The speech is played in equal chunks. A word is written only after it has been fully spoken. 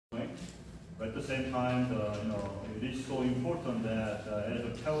But at the same time, it is so important that as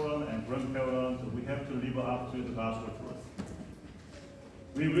a parent and grandparent, we have to live up to the gospel truth.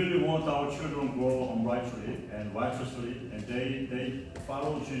 We really want our children to grow rightly and righteously, and they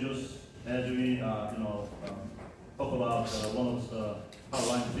follow Jesus as we talk about one of the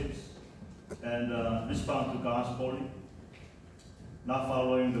Caroline 6, and respond to God's calling, not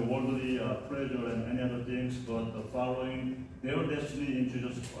following the worldly pleasure and any other things, but following their destiny in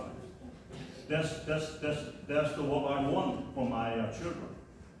Jesus Christ. That's the what I want for my children.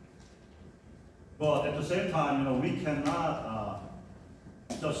 But at the same time, we cannot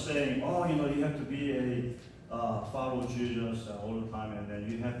just saying, oh, you have to be a follow Jesus all the time, and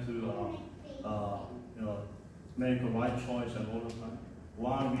then you have to make a right choice and all the time.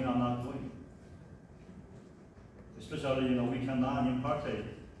 Why we are not doing? Especially, we cannot impart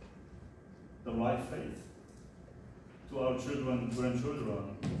the right faith to our children,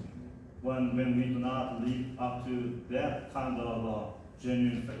 grandchildren, when we do not live up to that kind of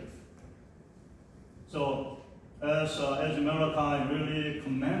genuine faith. So, as Malachi really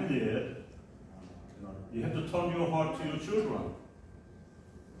commanded, you have to turn your heart to your children.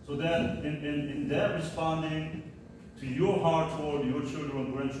 So that in that responding to your heart toward your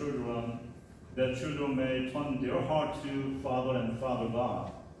children, grandchildren, that children may turn their heart to Father and Father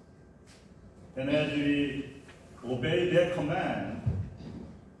God. And as we obey that command,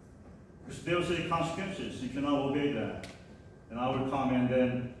 because there's a consequences. You cannot obey that. And I will come and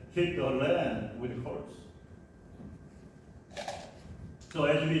then hit the land with cords. So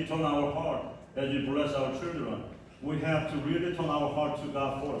as we turn our heart, as we bless our children, we have to really turn our heart to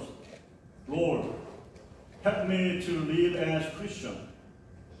God first. Lord, help me to live as Christian.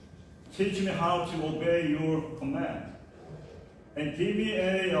 Teach me how to obey your command. And give me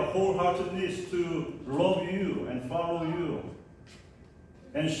a wholeheartedness to love you and follow you.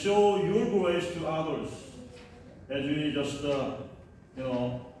 And show your grace to others. As we just,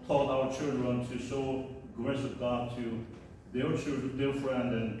 taught our children to show grace of God to their children, their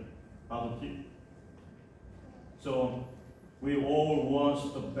friends, and other people. So we all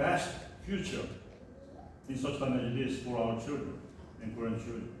want the best future in such time as it is for our children and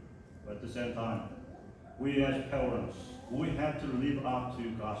grandchildren. But at the same time, we as parents, we have to live up to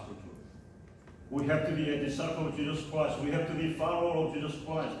gospel truth. We have to be a disciple of Jesus Christ. We have to be a follower of Jesus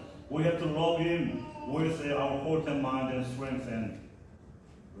Christ. We have to love Him with our heart and mind and strength and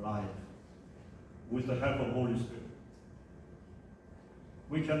life, with the help of Holy Spirit.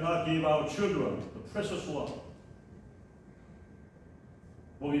 We cannot give our children the precious one,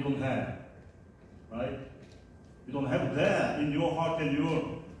 what we don't have, right? You don't have that in your heart and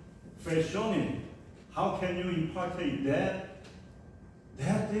your faith journey. How can you impart that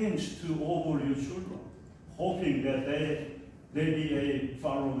things to all your children, hoping that they be a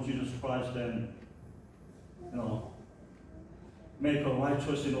follower of Jesus Christ and make a right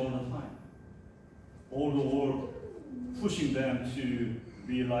choice in all the time. All the world pushing them to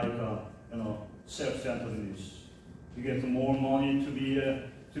be like self-centeredness. You get more money to be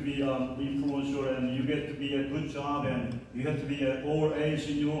influencer, and you get to be a good job, and you have to be at all age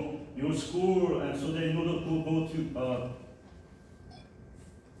in your school, and so that in order to go to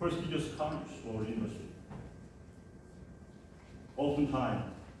prestigious college or university. Oftentimes,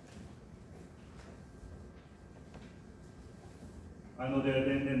 I know that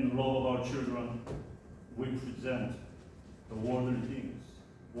in love of our children, we present the worldly things,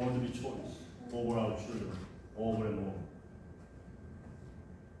 worldly choice over our children, over and over.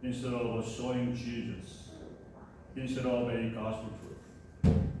 Instead of showing Jesus, instead of a gospel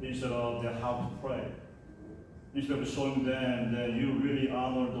truth, instead of how to pray, instead of showing them that you really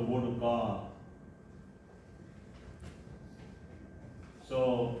honor the Word of God.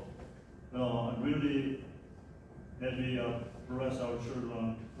 So, really, as we bless our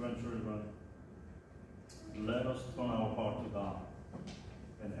children, grandchildren, let us turn our heart to God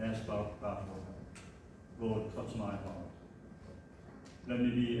and ask God for help. Lord, touch my heart. Let me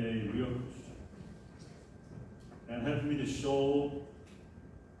be a real Christian. And help me to show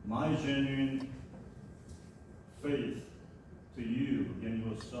my genuine faith to you and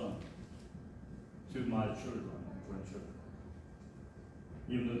your Son, to my children and grandchildren.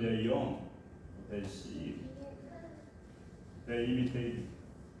 Even though they're young, they see it. They imitate it.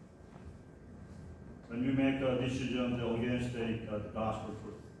 When you make a decision against the gospel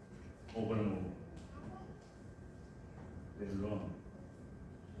truth over and over, they learn.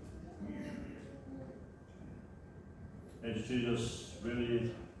 As Jesus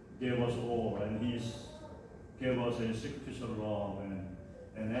really gave us all, and He gave us a sacrificial love,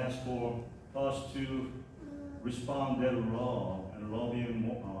 and asked for us to respond that love and love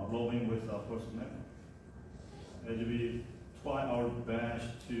Him with our first commandment. As we try our best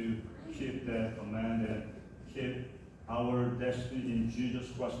to keep that command and keep our destiny in Jesus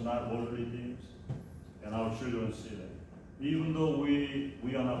Christ, not worldly things, and our children see that. Even though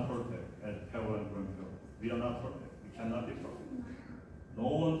we are not perfect as parents and grandparents, we are not perfect. We cannot be perfect. No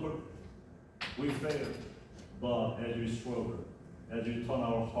one perfect. We fail. But as we struggle, as we turn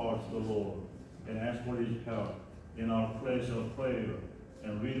our hearts to the Lord and ask for His help in our place of prayer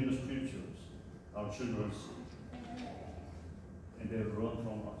and reading the scriptures, our children see. And they run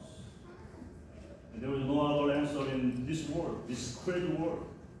from us. And there is no other answer in this world, this crazy world.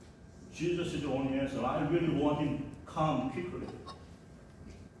 Jesus is the only answer. I really want Him to come quickly.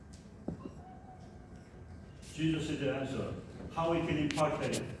 Jesus is the answer. How we can impart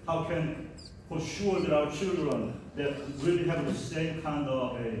it? How can for sure that our children that really have the same kind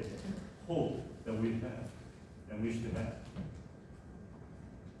of a hope that we have and wish to have?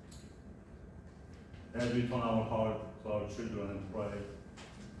 As we turn our heart to our children and pray,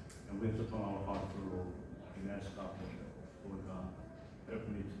 and we have to turn our heart to the Lord and ask God for help. Lord God, help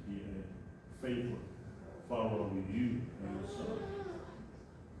me to be a faithful follower of you and your Son,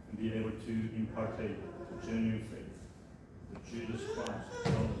 and be able to impart genuine faith that Jesus Christ, the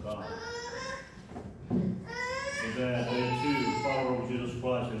Son of God, so that they too follow Jesus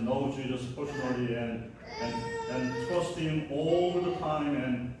Christ and know Jesus personally and trust Him all the time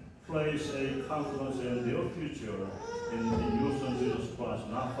and place a confidence in their future in your Son Jesus Christ,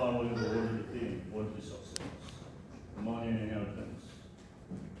 not following the worldly thing, worldly success, money and inheritance.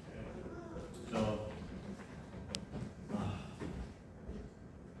 Okay. So,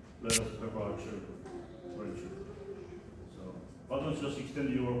 let us pray for our children, grandchildren. So, why don't you just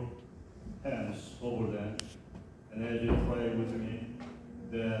extend your hands over them, and as you pray with me,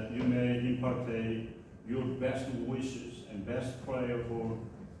 that you may impart your best wishes and best prayer for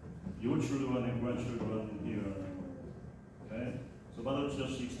your children and grandchildren here. Okay? So why don't you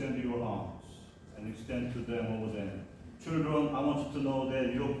just extend your arms and extend to them over them. Children, I want you to know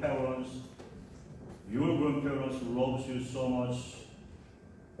that your parents, your grandparents loves you so much.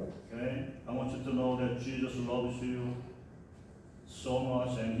 Okay? I want you to know that Jesus loves you so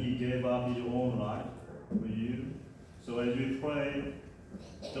much and He gave up His own life for you. So as we pray,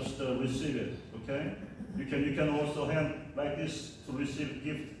 just receive it, okay? You can also hand like this to receive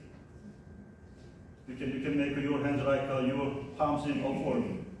gift. You can make your hands like your palms in upward.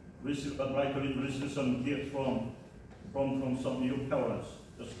 Receive some gift from some of your parents.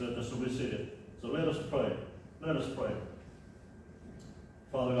 Just receive it. So let us pray. Let us pray.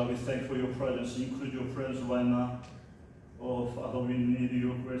 Father God, we thank you for your presence. Include your presence right now. Oh, Father, we need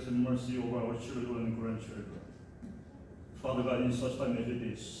your grace and mercy over our children and grandchildren. Father God, in such time as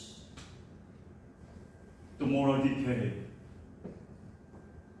this, the moral decay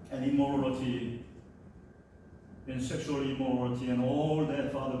and immorality and sexual immorality and all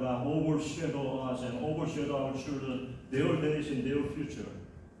that, Father God, overshadow us and overshadow our children, their days and their future.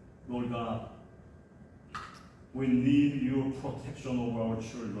 Lord God, we need your protection over our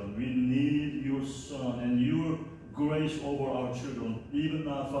children. We need your Son and your grace over our children. Even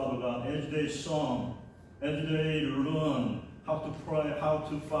now, Father God, as they song, as they learn how to pray, how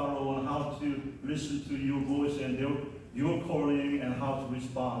to follow, and how to listen to your voice and your calling, and how to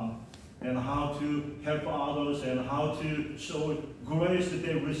respond, and how to help others, and how to show grace that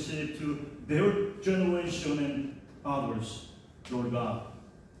they receive to their generation and others. Lord God,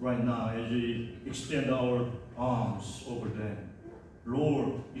 right now, as we extend our arms over them,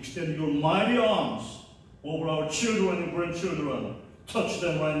 Lord, extend your mighty arms over our children and grandchildren. Touch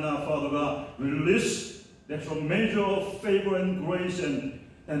them right now, Father God. Release that your measure of favor and grace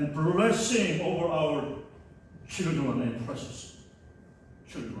and blessing over our children and precious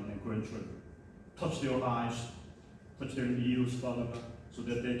children and grandchildren. Touch their eyes, touch their ears, Father God, so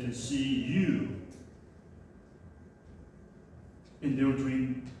that they can see you in their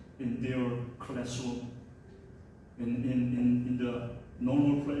dream, in their classroom, in the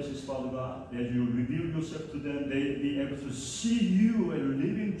normal places, Father God. As you reveal yourself to them, they be able to see you, a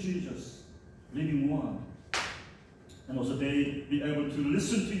living Jesus, living one. And also they be able to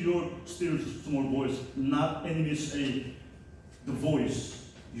listen to your still small voice, not enemies the voice,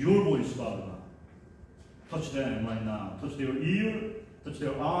 your voice, Father God. Touch them right now. Touch their ear, touch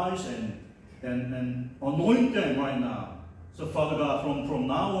their eyes, and anoint them right now. So Father God, from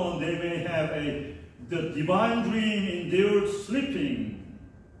now on, they may have the divine dream in their sleeping,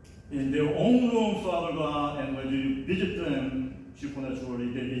 in their own room, Father God, and when you visit them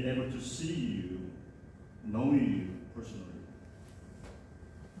supernaturally, they be able to see you, know you personally,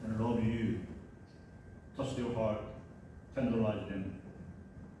 and love you. Touch their heart, tenderize them,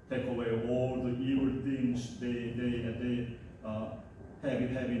 Take away all the evil things they have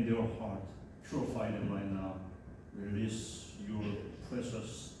in their heart. Purify them right now. Release your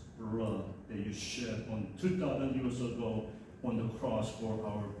precious blood that you shed on 2,000 years ago on the cross for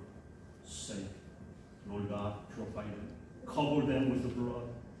our sake. Lord God, purify them. Cover them with the blood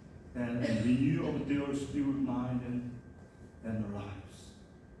and renew of their spirit, mind, and lives,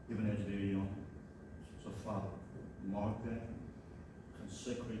 even as they are young. So Father, mark them,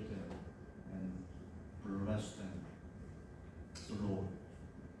 consecrate them, and bless them. So Lord,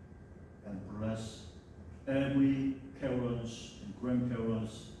 and bless every parents and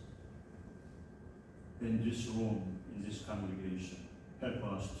grandparents in this room, in this congregation. Help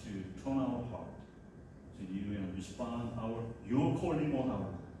us to turn our heart to you and respond your calling on our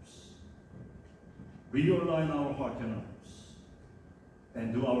lives. Realign our heart and lives,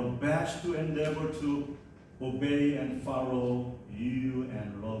 and do our best to endeavor to obey and follow you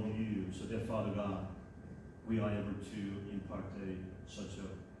and love you, so that, Father God, we are able to impart such a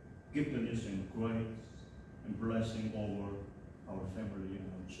giftedness and grace and blessing over our family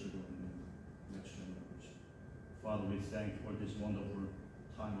and our children and next generation. Father, we thank you for this wonderful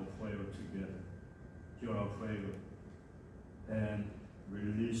time of prayer together. Hear our prayer and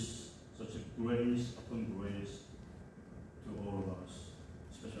release such a grace upon grace to all of us,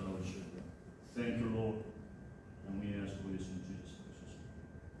 especially our children. Thank you, Lord, and we ask for this in Jesus'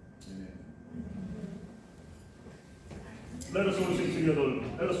 name. Amen. Let us all sing together.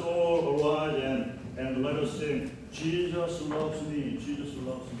 Let us all arise and let us sing, Jesus loves me, Jesus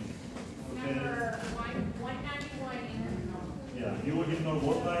loves me. Okay? Number 191 in the Yeah, you will hit number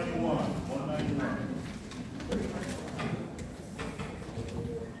 191. 191.